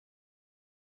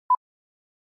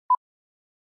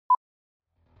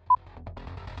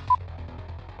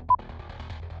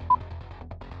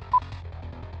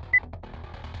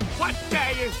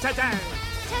is today?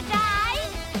 Today?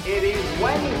 It is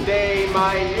Wednesday,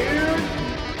 my dude.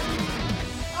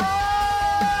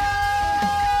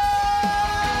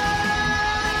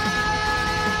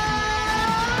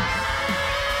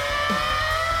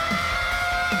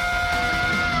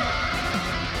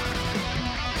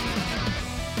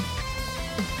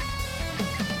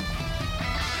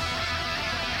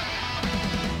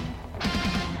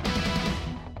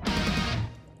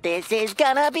 This is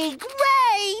gonna be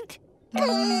great!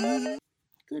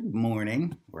 Good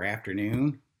morning, or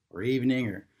afternoon, or evening,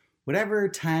 or whatever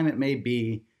time it may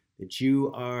be that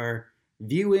you are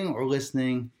viewing or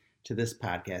listening to this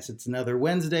podcast. It's another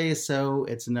Wednesday, so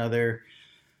it's another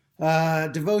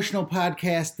devotional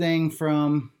podcast thing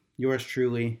from yours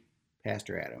truly,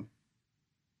 Pastor Adam.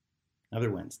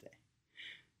 Another Wednesday.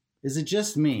 Is it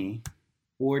just me,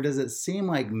 or does it seem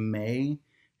like May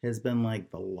has been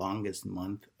like the longest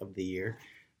month of the year?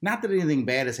 Not that anything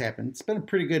bad has happened. It's been a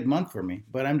pretty good month for me,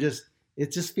 but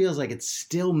it just feels like it's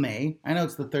still May. I know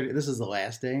it's the 30th, this is the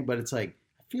last day, but it's like,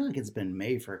 I feel like it's been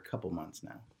May for a couple months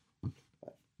now.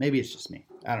 But maybe it's just me.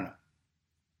 I don't know.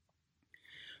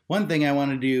 One thing I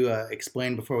wanted to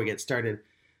explain before we get started.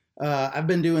 I've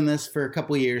been doing this for a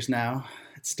couple years now.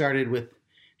 It started with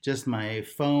just my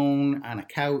phone on a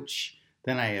couch.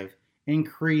 Then I have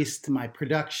increased my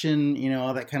production,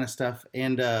 all that kind of stuff.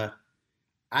 And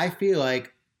I feel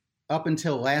like up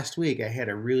until last week, I had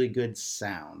a really good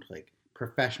sound, like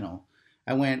professional.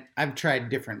 I've tried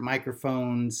different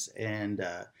microphones and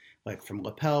like from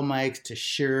lapel mics to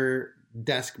Shure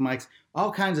desk mics, all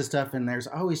kinds of stuff. And there's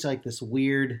always like this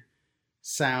weird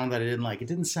sound that I didn't like. It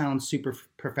didn't sound super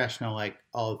professional like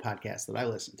all the podcasts that I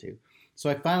listen to. So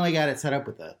I finally got it set up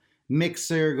with a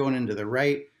mixer going into the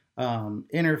right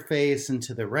interface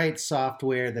into the right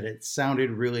software that it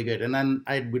sounded really good. And then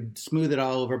I would smooth it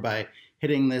all over by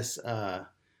hitting this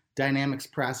dynamics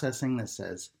processing that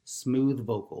says smooth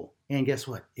vocal. And guess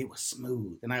what? It was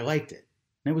smooth and I liked it.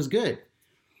 And it was good.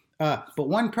 But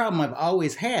one problem I've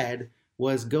always had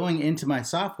was going into my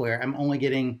software, I'm only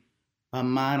getting a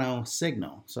mono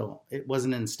signal. So it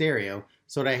wasn't in stereo.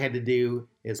 So what I had to do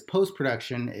is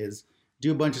post-production is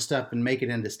do a bunch of stuff and make it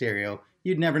into stereo.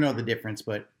 You'd never know the difference,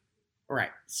 but right.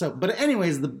 So, but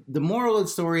anyways, the moral of the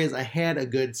story is I had a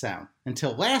good sound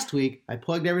until last week. I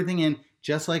plugged everything in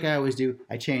just like I always do.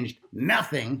 I changed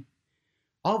nothing.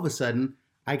 All of a sudden,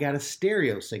 I got a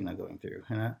stereo signal going through.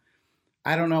 And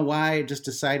I don't know why I just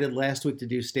decided last week to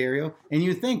do stereo. And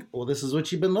you think, well, this is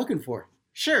what you've been looking for.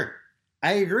 Sure,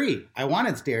 I agree. I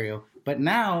wanted stereo, but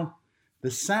now the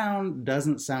sound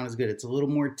doesn't sound as good. It's a little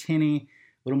more tinny,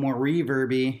 a little more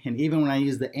reverby. And even when I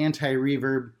use the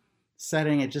anti-reverb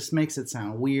setting, it just makes it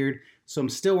sound weird. So I'm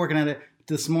still working on it.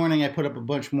 This morning I put up a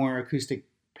bunch more acoustic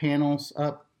panels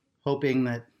up, hoping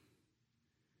that,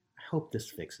 I hope this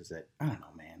fixes it. I don't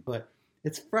know, man, but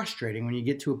it's frustrating when you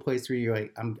get to a place where you're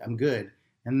like, I'm good,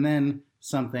 and then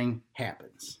something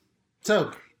happens.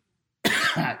 So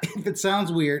if it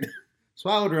sounds weird,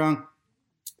 swallowed wrong.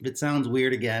 If it sounds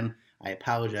weird again, I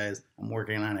apologize. I'm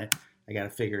working on it. I got to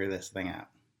figure this thing out.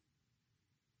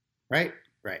 Right?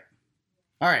 Right.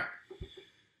 All right.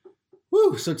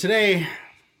 Woo! So today,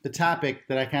 the topic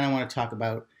that I kind of want to talk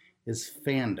about is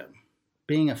fandom.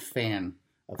 Being a fan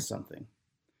of something.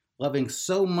 Loving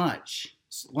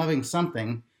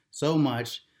something so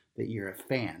much that you're a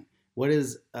fan. What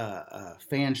is a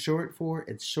fan short for?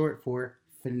 It's short for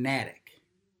fanatic.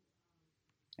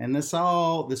 And this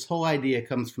whole idea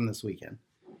comes from this weekend.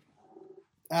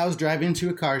 I was driving to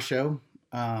a car show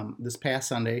this past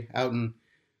Sunday out in,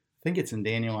 I think it's in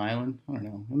Daniel Island. I don't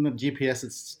know. In the GPS,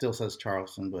 it still says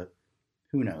Charleston, but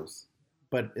who knows?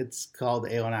 But it's called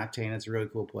Ale and Octane. It's a really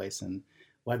cool place, and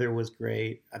weather was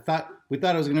great. We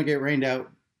thought it was going to get rained out.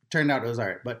 Turned out it was all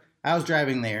right. But I was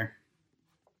driving there.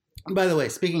 And by the way,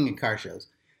 speaking of car shows,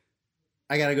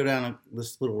 I got to go down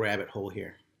this little rabbit hole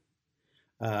here.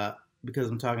 Because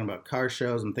I'm talking about car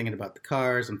shows. I'm thinking about the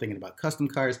cars. I'm thinking about custom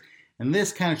cars. And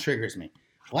this kind of triggers me.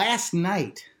 Last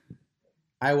night,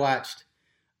 I watched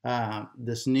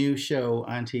this new show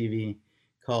on TV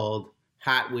called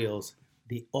Hot Wheels,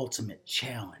 The Ultimate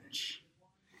Challenge.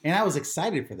 And I was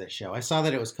excited for this show. I saw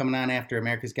that it was coming on after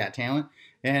America's Got Talent.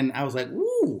 And I was like,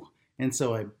 woo! And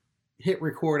so I hit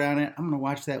record on it. I'm going to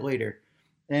watch that later.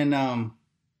 And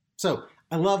so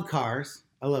I love cars.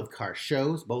 I love car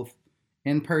shows, both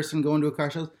in person, going to a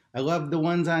car shows. I love the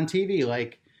ones on TV.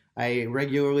 Like, I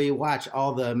regularly watch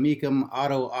all the Mecum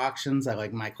auto auctions. I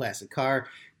like My Classic Car,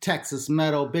 Texas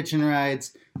Metal, Bitchin'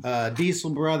 Rides,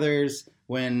 Diesel Brothers,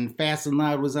 when Fast and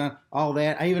Loud was on, all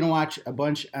that. I even watch a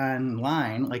bunch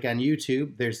online, like on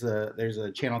YouTube. There's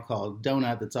a channel called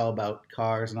Donut that's all about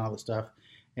cars and all the stuff.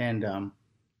 and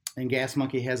Gas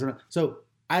Monkey has it. So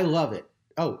I love it.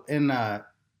 Oh, and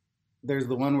there's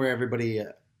the one where everybody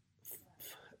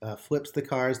flips the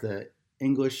cars, the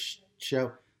English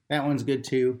show. That one's good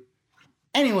too.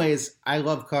 Anyways, I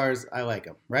love cars. I like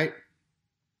them, right?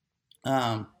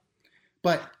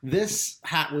 But this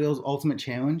Hot Wheels Ultimate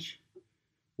Challenge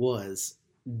was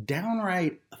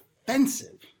downright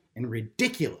offensive and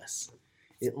ridiculous.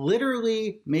 It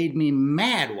literally made me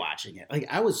mad watching it. Like,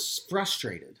 I was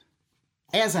frustrated.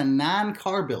 As a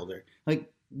non-car builder,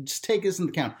 like, just take this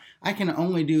into account. I can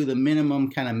only do the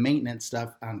minimum kind of maintenance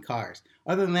stuff on cars.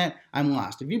 Other than that, I'm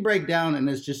lost. If you break down and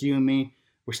it's just you and me,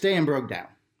 we're staying broke down.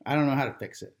 I don't know how to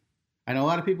fix it. I know a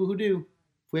lot of people who do.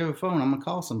 If we have a phone, I'm going to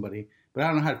call somebody, but I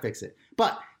don't know how to fix it.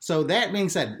 But, so that being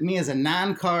said, me as a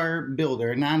non-car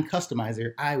builder,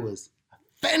 non-customizer, I was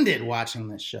offended watching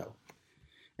this show.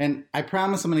 And I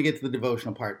promise I'm going to get to the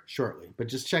devotional part shortly, but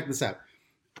just check this out.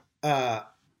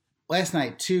 Last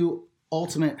night, 2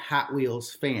 Ultimate Hot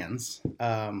Wheels fans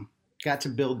got to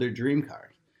build their dream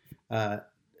cars.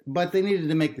 But they needed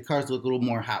to make the cars look a little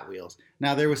more Hot Wheels.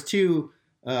 Now, there was 2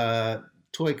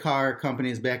 toy car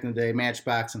companies back in the day,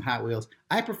 Matchbox and Hot Wheels.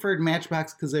 I preferred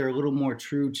Matchbox because they were a little more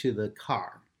true to the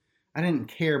car. I didn't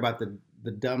care about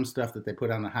the dumb stuff that they put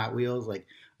on the Hot Wheels, like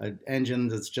an engine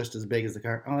that's just as big as the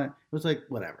car. All that. It was like,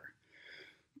 whatever.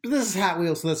 But this is Hot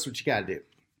Wheels, so that's what you got to do.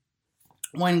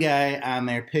 One guy on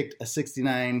there picked a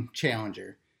 69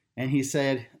 Challenger, and he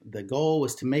said the goal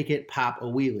was to make it pop a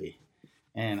wheelie.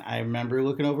 And I remember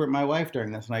looking over at my wife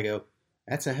during this, and I go,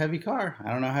 that's a heavy car. I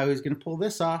don't know how he's going to pull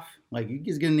this off. Like,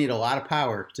 he's going to need a lot of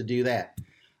power to do that.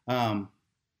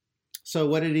 So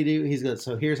what did he do? He's good.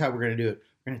 So here's how we're going to do it.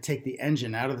 We're going to take the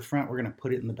engine out of the front. We're going to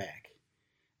put it in the back.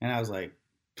 And I was like,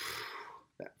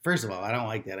 first of all, I don't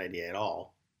like that idea at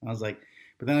all. I was like,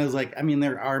 but then I was like, I mean,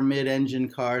 there are mid-engine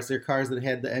cars. There are cars that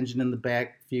had the engine in the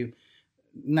back.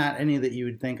 Not any that you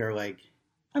would think are like,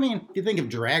 I mean, if you think of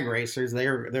drag racers,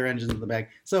 their engine's in the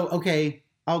back. So, okay,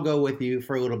 I'll go with you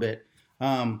for a little bit.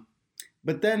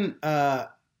 But then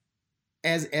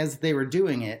as they were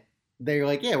doing it, they were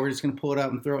like, yeah, we're just going to pull it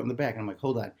out and throw it in the back. And I'm like,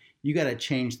 hold on. You got to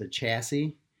change the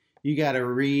chassis. You got to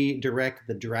redirect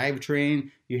the drivetrain.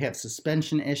 You have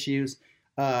suspension issues.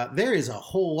 There is a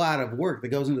whole lot of work that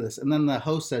goes into this. And then the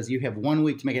host says, you have 1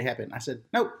 week to make it happen. I said,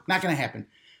 nope, not going to happen.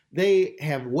 They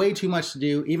have way too much to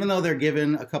do, even though they're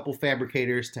given a couple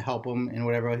fabricators to help them and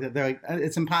whatever like that. They're like,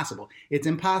 it's impossible. It's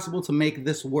impossible to make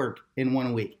this work in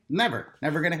 1 week. Never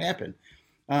going to happen.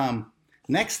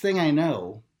 Next thing I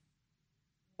know,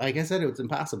 like I said, it was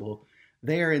impossible.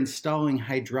 They are installing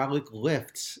hydraulic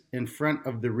lifts in front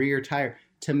of the rear tire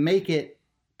to make it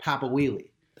pop a wheelie.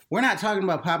 We're not talking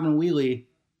about popping a wheelie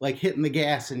like hitting the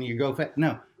gas and you go fast.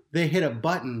 No, they hit a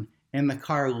button and the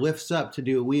car lifts up to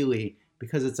do a wheelie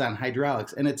because it's on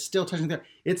hydraulics and it's still touching the car.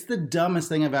 It's the dumbest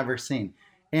thing I've ever seen.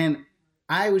 And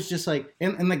I was just like,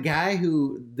 and the guy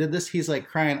who did this, he's like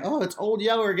crying, oh, it's Old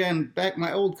Yeller again, back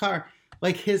my old car.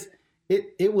 Like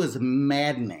it was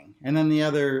maddening. And then the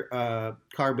other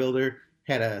car builder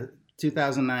had a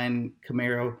 2009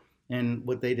 Camaro, and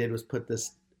what they did was put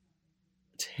this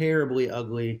terribly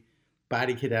ugly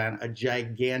body kit on, a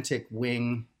gigantic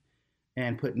wing,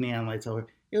 and put neon lights over.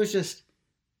 It was just,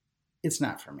 it's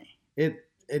not for me.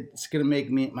 It's going to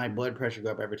make my blood pressure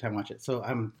go up every time I watch it. So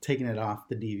I'm taking it off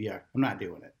the DVR. I'm not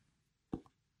doing it.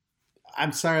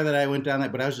 I'm sorry that I went down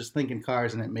that, but I was just thinking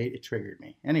cars and it triggered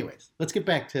me. Anyways, let's get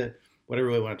back to what I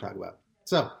really want to talk about.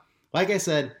 So, like I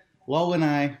said, Lowell and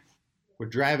I were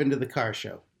driving to the car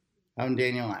show out in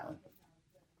Daniel Island.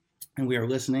 And we were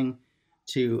listening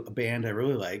to a band I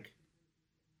really like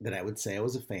that I would say I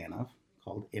was a fan of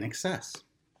called INXS.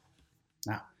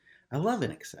 Now, I love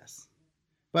INXS.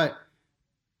 But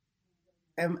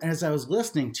as I was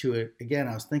listening to it, again,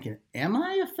 I was thinking, am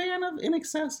I a fan of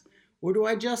INXS? Or do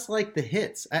I just like the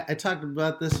hits? I talked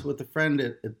about this with a friend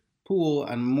at pool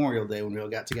on Memorial Day when we all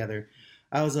got together.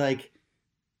 I was like,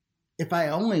 if I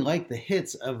only like the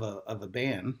hits of a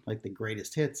band, like the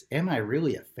greatest hits, am I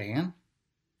really a fan?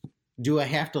 Do I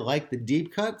have to like the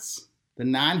deep cuts, the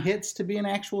non-hits to be an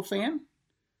actual fan?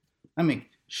 I mean,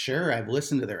 sure, I've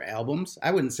listened to their albums. I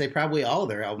wouldn't say probably all of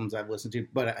their albums I've listened to,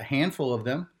 but a handful of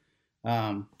them.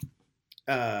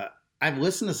 I've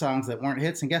listened to songs that weren't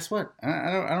hits, and guess what?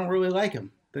 I don't really like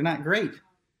them. They're not great.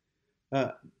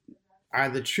 Are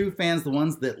the true fans the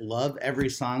ones that love every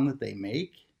song that they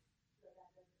make?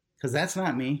 Because that's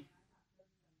not me.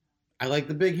 I like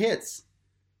the big hits.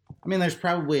 I mean, there's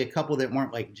probably a couple that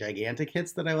weren't like gigantic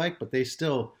hits that I like, but they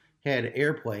still had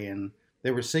airplay and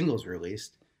there were singles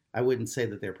released. I wouldn't say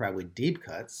that they're probably deep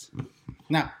cuts.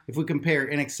 Now, if we compare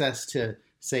INXS to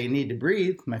say Need to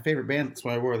Breathe, my favorite band, that's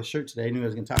why I wore the shirt today, I knew I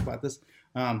was going to talk about this,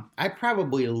 I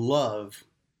probably love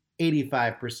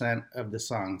 85% of the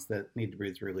songs that Need to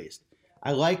Breathe released.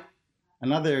 I like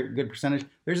another good percentage.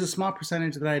 There's a small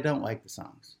percentage that I don't like the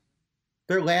songs.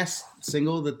 Their last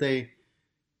single that they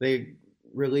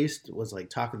released was like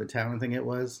Talk of the Town, I think it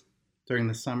was, during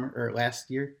the summer, or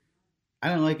last year. I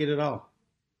didn't like it at all.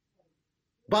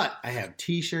 But I have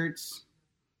t-shirts,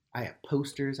 I have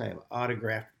posters, I have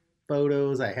autographed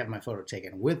photos, I have my photo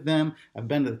taken with them. I've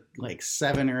been to like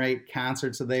 7 or 8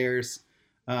 concerts of theirs.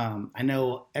 I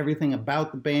know everything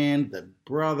about the band, the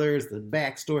brothers, the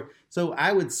backstory. So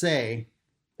I would say,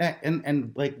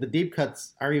 and like the deep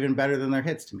cuts are even better than their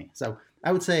hits to me. So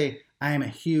I would say I am a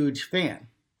huge fan.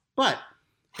 But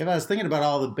if I was thinking about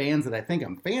all the bands that I think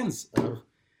I'm fans of,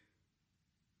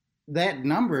 that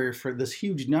number for this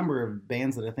huge number of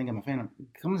bands that I think I'm a fan of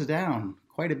comes down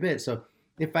quite a bit. So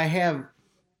if I have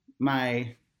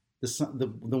the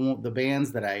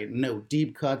bands that I know,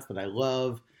 deep cuts that I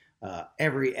love,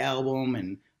 every album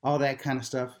and all that kind of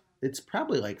stuff, it's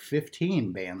probably like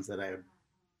 15 bands that I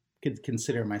could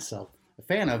consider myself a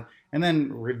fan of. And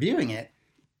then reviewing it,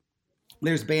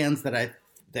 there's bands that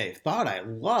they thought I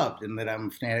loved and that I'm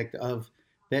a fanatic of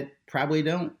that I probably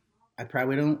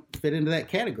don't fit into that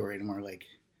category anymore. Like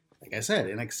I said,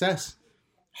 In Excess,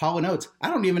 Hall & Oates. I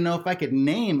don't even know if I could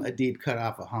name a deep cut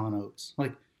off of Hall & Oates.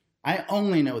 Like, I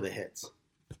only know the hits.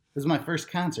 This was my first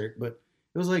concert, but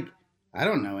it was like, I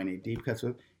don't know any deep cuts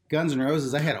with Guns N'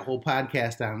 Roses. I had a whole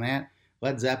podcast on that.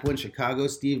 Led Zeppelin, Chicago,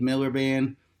 Steve Miller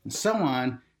Band, and so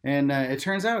on. And it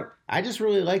turns out I just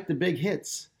really like the big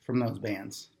hits from those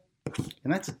bands.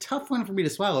 And that's a tough one for me to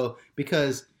swallow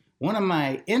because one of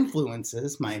my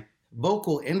influences, my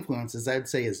vocal influences, I'd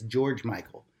say, is George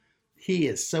Michael. He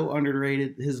is so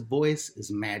underrated. His voice is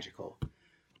magical.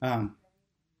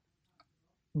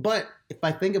 But if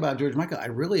I think about George Michael, I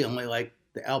really only like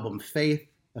the album Faith,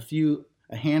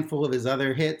 a handful of his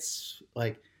other hits,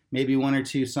 like maybe 1 or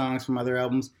 2 songs from other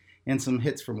albums, and some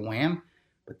hits from Wham.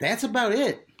 But that's about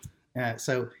it.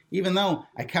 So even though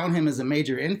I count him as a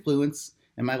major influence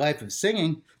in my life of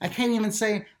singing, I can't even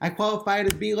say I qualify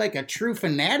to be like a true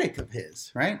fanatic of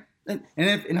his, right? And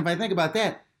if I think about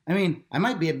that, I mean, I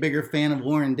might be a bigger fan of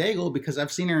Lauren Daigle because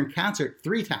I've seen her in concert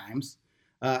 3 times.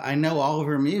 I know all of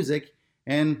her music,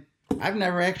 and I've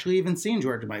never actually even seen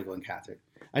George Michael in concert.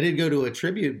 I did go to a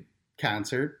tribute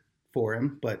concert for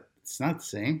him, but it's not the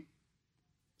same.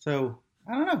 So,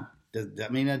 I don't know.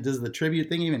 Does the tribute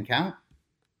thing even count?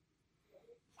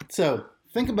 So,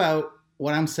 think about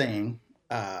what I'm saying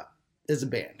as a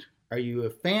band. Are you a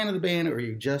fan of the band, or are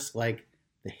you just like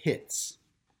the hits?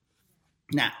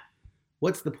 Now,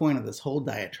 what's the point of this whole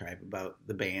diatribe about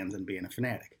the bands and being a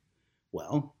fanatic?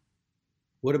 Well,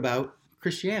 what about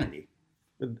Christianity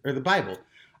or the Bible?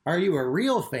 Are you a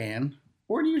real fan,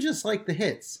 or do you just like the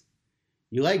hits?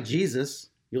 You like Jesus,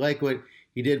 you like what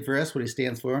he did for us, what he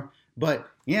stands for, but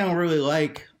you don't really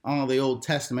like all the Old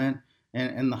Testament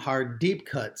and the hard deep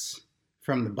cuts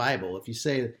from the Bible.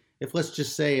 If let's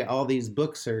just say all these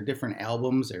books are different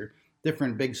albums or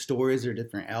different big stories or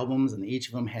different albums, and each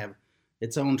of them have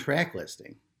its own track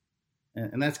listing.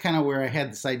 And that's kind of where I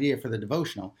had this idea for the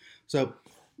devotional. So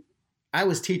I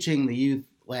was teaching the youth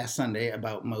last Sunday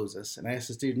about Moses, and I asked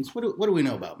the students, what do we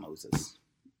know about Moses?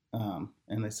 And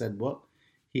they said, well,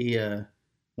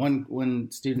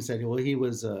 one student said, well, he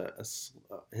was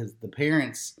the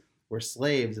parents were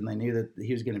slaves, and they knew that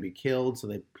he was going to be killed,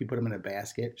 so he put him in a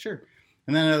basket. Sure.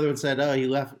 And then another one said, oh,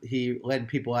 he led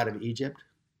people out of Egypt.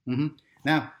 Mm-hmm.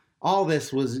 Now, all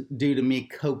this was due to me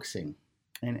coaxing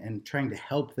and trying to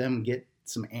help them get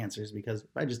some answers, because if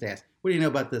I just ask, what do you know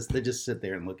about this? They just sit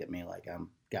there and look at me like I'm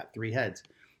got 3 heads.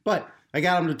 But I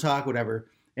got them to talk, whatever,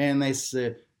 and they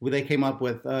said, they came up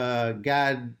with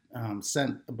God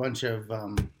sent a bunch of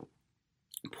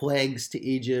plagues to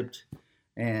Egypt,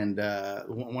 and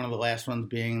one of the last ones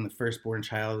being the firstborn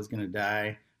child is going to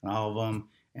die, and all of them.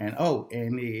 And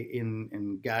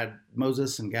in God,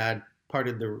 Moses and God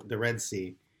parted the Red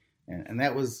Sea, and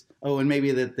that was and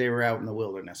maybe that they were out in the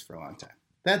wilderness for a long time.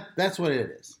 That's what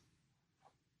it is.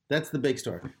 That's the big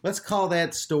story. Let's call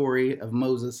that story of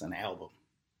Moses an album,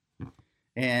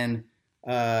 and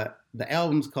the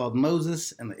album's called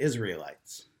Moses and the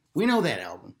Israelites. We know that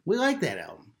album. We like that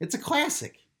album. It's a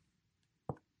classic.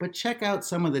 But check out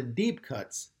some of the deep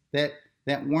cuts that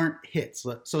weren't hits.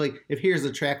 So like, if here's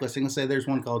the track listing, let's say there's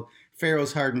one called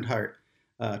Pharaoh's Hardened Heart.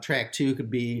 Track 2 could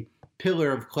be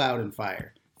Pillar of Cloud and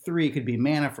Fire. 3 could be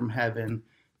Manna from Heaven.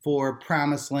 4,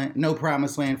 Promised Land, No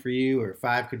Promised Land for You. Or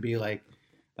 5 could be like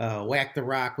Whack the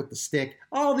Rock with the Stick.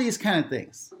 All these kind of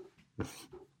things.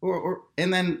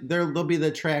 And then there'll be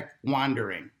the track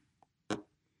Wandering.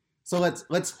 So let's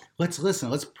listen.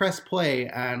 Let's press play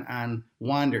on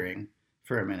Wandering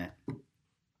for a minute.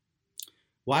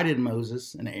 Why did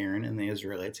Moses and Aaron and the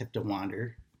Israelites have to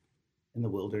wander in the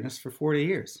wilderness for 40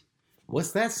 years?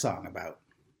 What's that song about?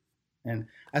 And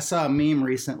I saw a meme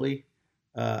recently.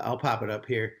 I'll pop it up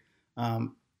here.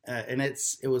 And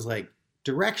it was like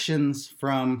directions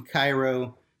from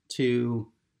Cairo to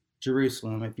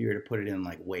Jerusalem if you were to put it in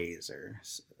like Waze or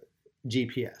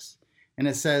GPS. And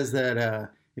it says that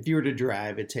if you were to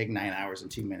drive, it'd take 9 hours and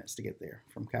 2 minutes to get there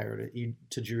from Cairo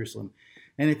to Jerusalem.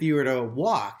 And if you were to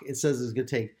walk, it says it's going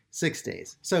to take 6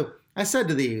 days. So I said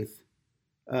to the youth,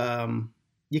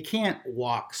 you can't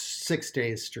walk 6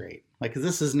 days straight. Like, 'cause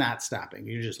this is not stopping.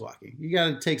 You're just walking. You got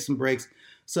to take some breaks.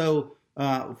 So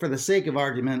for the sake of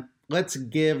argument, let's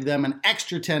give them an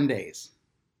extra 10 days.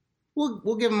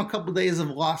 We'll give them a couple days of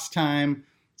lost time,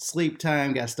 sleep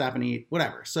time, got to stop and eat,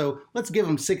 whatever. So let's give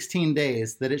them 16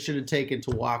 days that it should have taken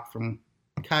to walk from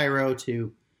Cairo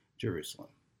to Jerusalem.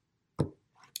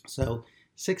 So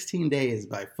 16 days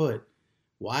by foot.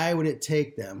 Why would it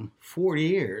take them 40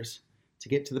 years to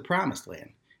get to the promised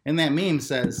land? And that meme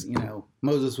says,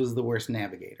 Moses was the worst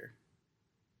navigator.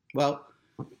 Well,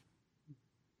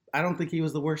 I don't think he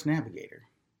was the worst navigator.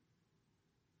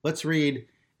 Let's read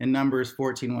in Numbers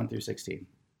 14, 1 through 16.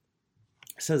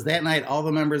 It says, that night all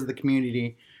the members of the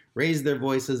community raised their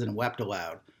voices and wept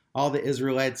aloud. All the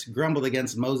Israelites grumbled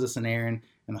against Moses and Aaron,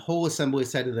 and the whole assembly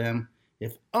said to them,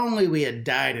 if only we had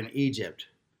died in Egypt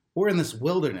or in this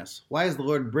wilderness. Why is the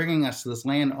Lord bringing us to this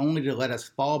land only to let us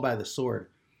fall by the sword?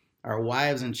 Our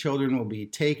wives and children will be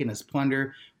taken as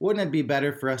plunder. Wouldn't it be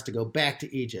better for us to go back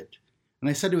to Egypt? And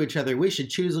they said to each other, we should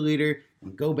choose a leader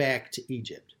and go back to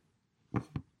Egypt.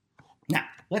 Now,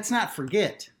 let's not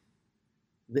forget,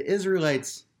 the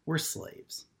Israelites were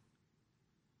slaves.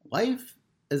 Life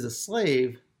as a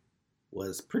slave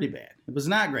was pretty bad. It was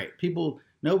not great.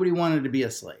 Nobody wanted to be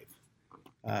a slave.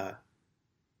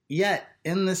 Yet,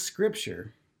 in this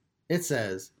scripture, it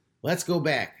says, let's go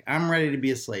back. I'm ready to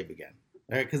be a slave again.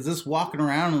 All right, because this walking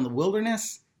around in the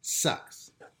wilderness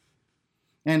sucks.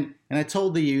 And I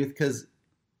told the youth, because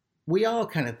we all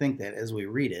kind of think that as we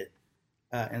read it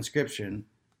in scripture,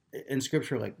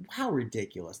 like, how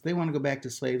ridiculous. They want to go back to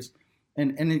slaves.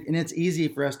 And it's easy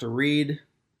for us to read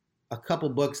a couple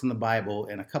books in the Bible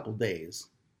in a couple days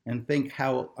and think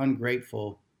how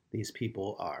ungrateful these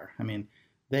people are. I mean,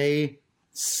 they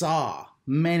saw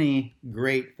many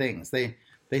great things. They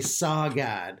saw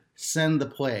God send the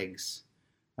plagues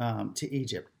to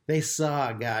Egypt. They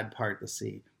saw God part the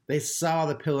sea. They saw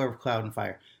the pillar of cloud and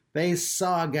fire. They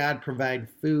saw God provide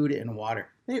food and water.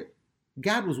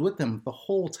 God was with them the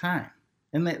whole time.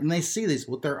 And they see this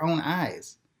with their own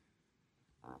eyes.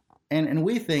 And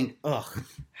we think,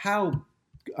 how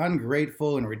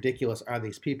ungrateful and ridiculous are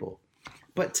these people?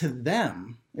 But to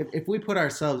them, if we put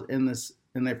ourselves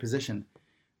in their position,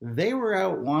 they were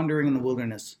out wandering in the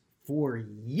wilderness for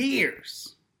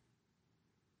years.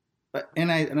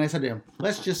 And I said to him,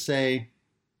 let's just say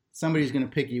somebody's going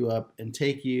to pick you up and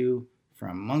take you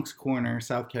from Moncks Corner,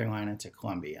 South Carolina to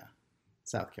Columbia,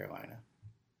 South Carolina.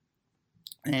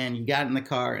 And you got in the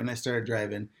car and they started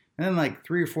driving. And then like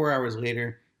 3 or 4 hours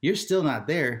later, you're still not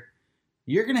there.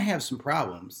 You're going to have some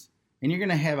problems. And you're going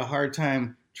to have a hard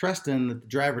time trusting that the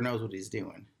driver knows what he's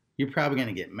doing. You're probably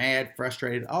going to get mad,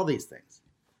 frustrated, all these things.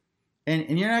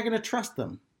 And you're not going to trust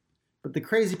them. But the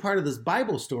crazy part of this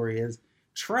Bible story is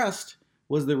trust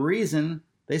was the reason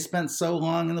they spent so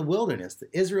long in the wilderness. The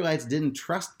Israelites didn't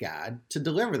trust God to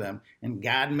deliver them, and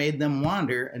God made them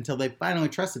wander until they finally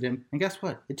trusted him. And guess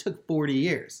what? It took 40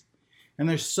 years. And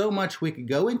there's so much we could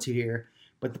go into here,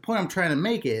 but the point I'm trying to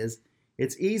make is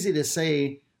it's easy to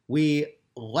say we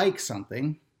like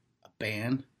something, a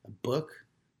band, a book,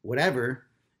 whatever,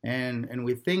 and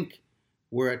we think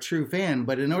we're a true fan,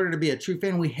 but in order to be a true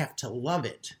fan, we have to love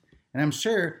it. And I'm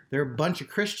sure there are a bunch of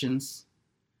Christians,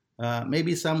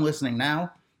 maybe some listening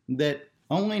now, that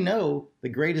only know the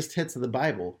greatest hits of the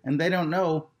Bible, and they don't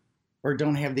know or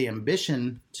don't have the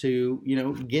ambition to,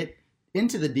 get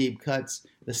into the deep cuts,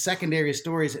 the secondary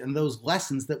stories, and those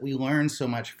lessons that we learn so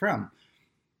much from.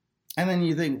 And then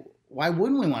you think, why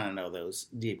wouldn't we want to know those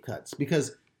deep cuts?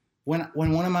 Because when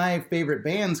one of my favorite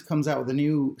bands comes out with a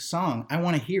new song, I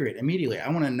want to hear it immediately. I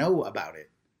want to know about it.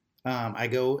 I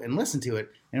go and listen to it.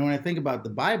 And when I think about the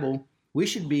Bible, we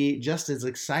should be just as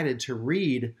excited to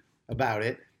read about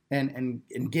it and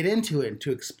get into it and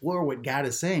to explore what God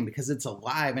is saying, because it's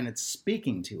alive and it's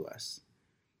speaking to us.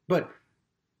 But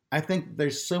I think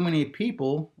there's so many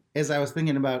people, as I was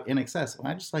thinking about INXS,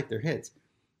 I just like their hits.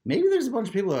 maybe there's a bunch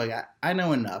of people who are like, I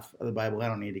know enough of the Bible, I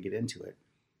don't need to get into it.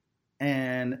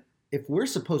 And if we're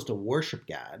supposed to worship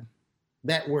God,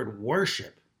 that word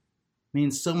worship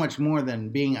means so much more than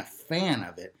being a fan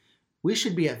of it. We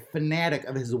should be a fanatic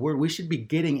of his word. We should be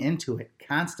getting into it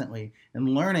constantly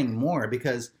and learning more,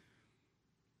 because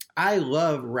I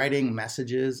love writing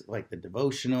messages like the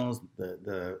devotionals,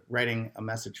 the writing a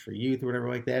message for youth or whatever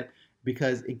like that,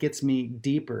 because it gets me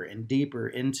deeper and deeper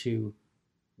into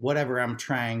whatever I'm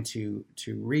trying to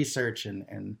research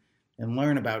and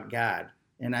learn about God.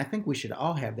 And I think we should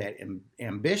all have that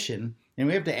ambition. And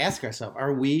we have to ask ourselves,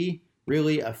 are we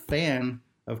really a fan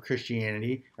of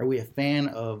Christianity? Are we a fan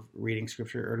of reading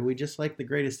scripture? Or do we just like the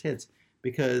greatest hits?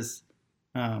 Because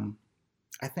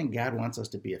I think God wants us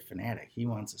to be a fanatic. He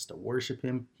wants us to worship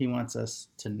him. He wants us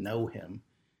to know him.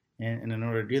 And in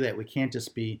order to do that, we can't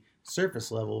just be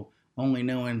surface level, only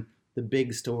knowing the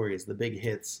big stories, the big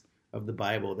hits of the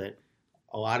Bible that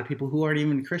a lot of people who aren't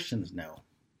even Christians know.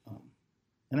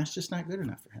 And that's just not good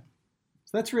enough for him.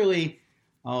 So that's really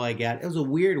all I got. It was a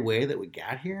weird way that we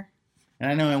got here. And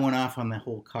I know I went off on the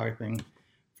whole car thing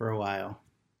for a while.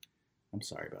 I'm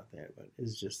sorry about that, but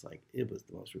it's just like, it was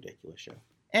the most ridiculous show.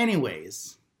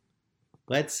 Anyways,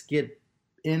 let's get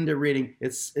into reading.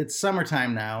 It's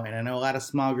summertime now, and I know a lot of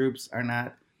small groups are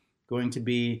not going to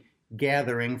be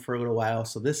gathering for a little while.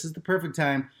 So this is the perfect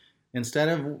time. Instead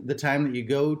of the time that you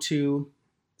go to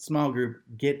small group,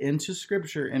 get into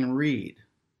scripture and read.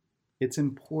 It's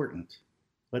important.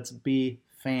 Let's be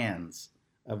fans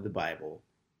of the Bible.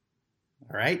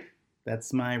 All right?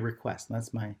 That's my request.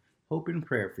 That's my hope and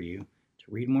prayer for you, to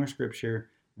read more scripture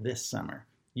this summer.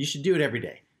 You should do it every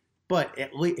day. But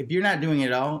at least, if you're not doing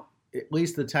it all, at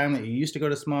least the time that you used to go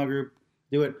to small group,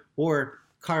 do it. Or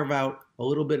carve out a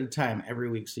little bit of time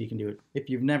every week so you can do it. If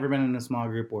you've never been in a small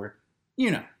group, or, you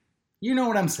know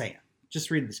what I'm saying. Just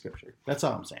read the scripture. That's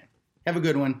all I'm saying. Have a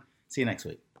good one. See you next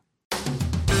week.